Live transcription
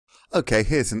Okay,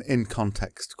 here's an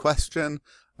in-context question.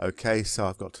 Okay, so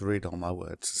I've got to read all my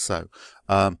words. So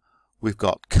we've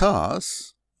got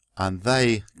cars, and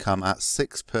they come at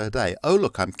 6 per day. Oh,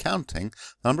 look, I'm counting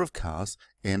the number of cars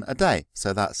in a day.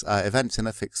 So that's events in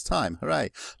a fixed time.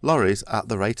 Hooray. Lorries at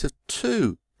the rate of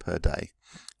 2 per day.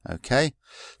 Okay,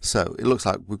 so it looks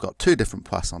like we've got two different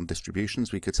Poisson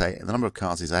distributions. We could say the number of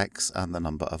cars is X and the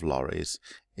number of lorries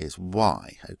is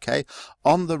Y. Okay,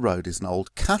 on the road is an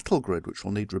old cattle grid which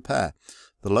will need repair.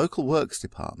 The local works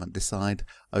department decide,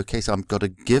 okay, so I've got a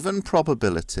given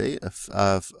probability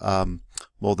of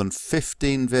more than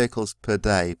 15 vehicles per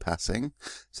day passing.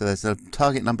 So there's a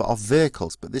target number of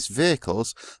vehicles, but this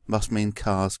vehicles must mean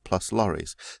cars plus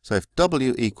lorries. So if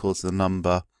W equals the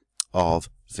number of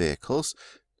vehicles,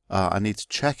 I need to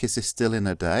check, is this still in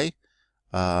a day?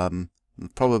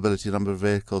 Probability number of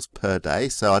vehicles per day.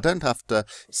 So I don't have to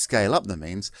scale up the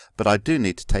means, but I do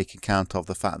need to take account of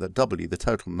the fact that W, the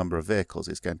total number of vehicles,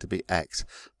 is going to be X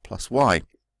plus Y.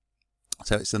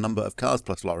 So it's the number of cars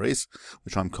plus lorries,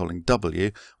 which I'm calling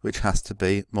W, which has to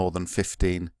be more than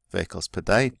 15 vehicles per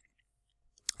day.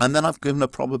 And then I've given a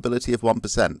probability of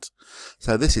 1%.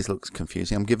 So this looks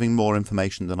confusing. I'm giving more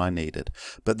information than I needed.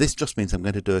 But this just means I'm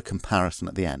going to do a comparison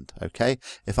at the end. Okay?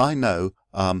 If I know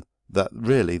that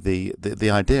really the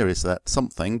idea is that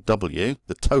something, W,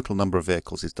 the total number of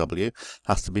vehicles is W,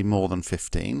 has to be more than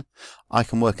 15. I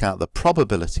can work out the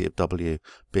probability of W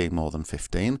being more than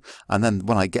 15. And then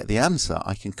when I get the answer,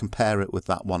 I can compare it with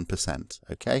that 1%.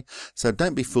 Okay? So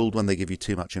don't be fooled when they give you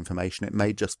too much information. It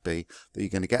may just be that you're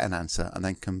going to get an answer and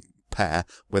then compare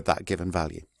with that given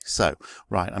value. So,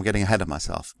 right, I'm getting ahead of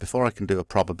myself. Before I can do a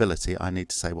probability, I need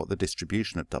to say what the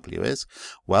distribution of W is.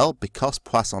 Well, because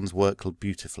Poissons work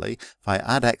beautifully, if I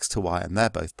add X to Y and they're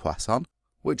both Poisson,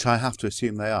 which I have to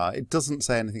assume they are, it doesn't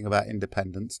say anything about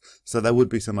independence, so there would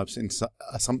be some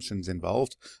assumptions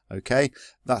involved. Okay,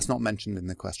 that's not mentioned in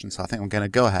the question, so I think I'm going to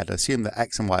go ahead and assume that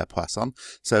X and Y are Poisson.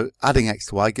 So adding X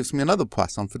to Y gives me another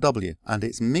Poisson for W, and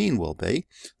its mean will be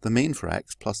the mean for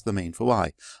X plus the mean for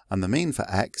Y. And the mean for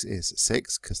X is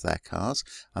 6, because they're cars,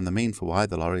 and the mean for Y,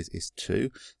 the lorries, is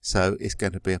 2, so it's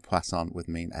going to be a Poisson with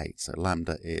mean 8, so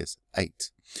lambda is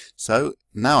 8. So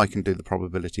now I can do the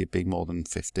probability of being more than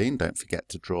 15. Don't forget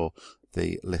to draw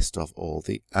the list of all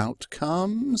the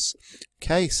outcomes.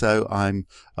 Okay, so I'm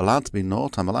allowed to be 0.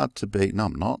 I'm allowed to be, no,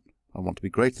 I'm not. I want to be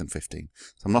greater than 15.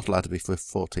 So I'm not allowed to be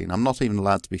 14. I'm not even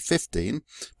allowed to be 15,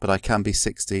 but I can be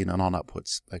 16 and on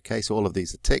upwards. Okay, so all of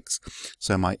these are ticks.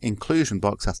 So my inclusion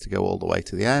box has to go all the way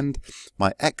to the end.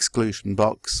 My exclusion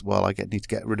box, well, I need to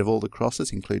get rid of all the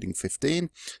crosses, including 15.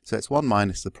 So it's 1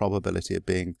 minus the probability of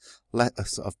being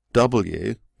of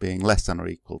W being less than or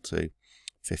equal to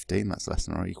 15. That's less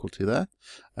than or equal to there.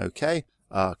 Okay,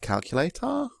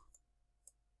 calculator.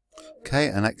 Okay,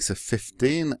 an X of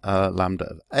 15, lambda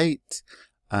of 8,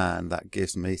 and that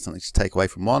gives me something to take away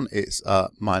from 1. It's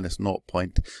minus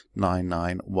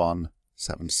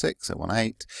 0.99176, so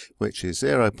 18, which is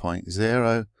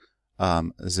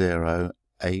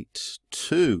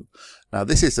 0.0082. Now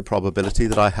this is the probability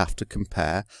that I have to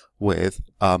compare with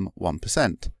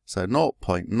 1%. So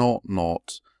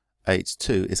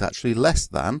 0.0082 is actually less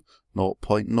than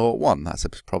 0.01. That's a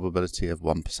probability of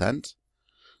 1%.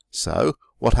 So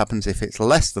what happens if it's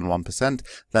less than 1%?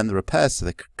 Then the repairs to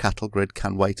the cattle grid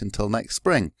can wait until next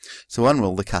spring. So when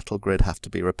will the cattle grid have to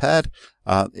be repaired?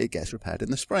 It gets repaired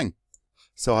in the spring.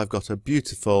 So I've got a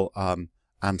beautiful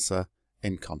answer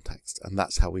in context, and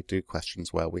that's how we do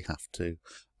questions where we have to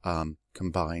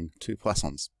combine two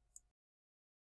Poissons.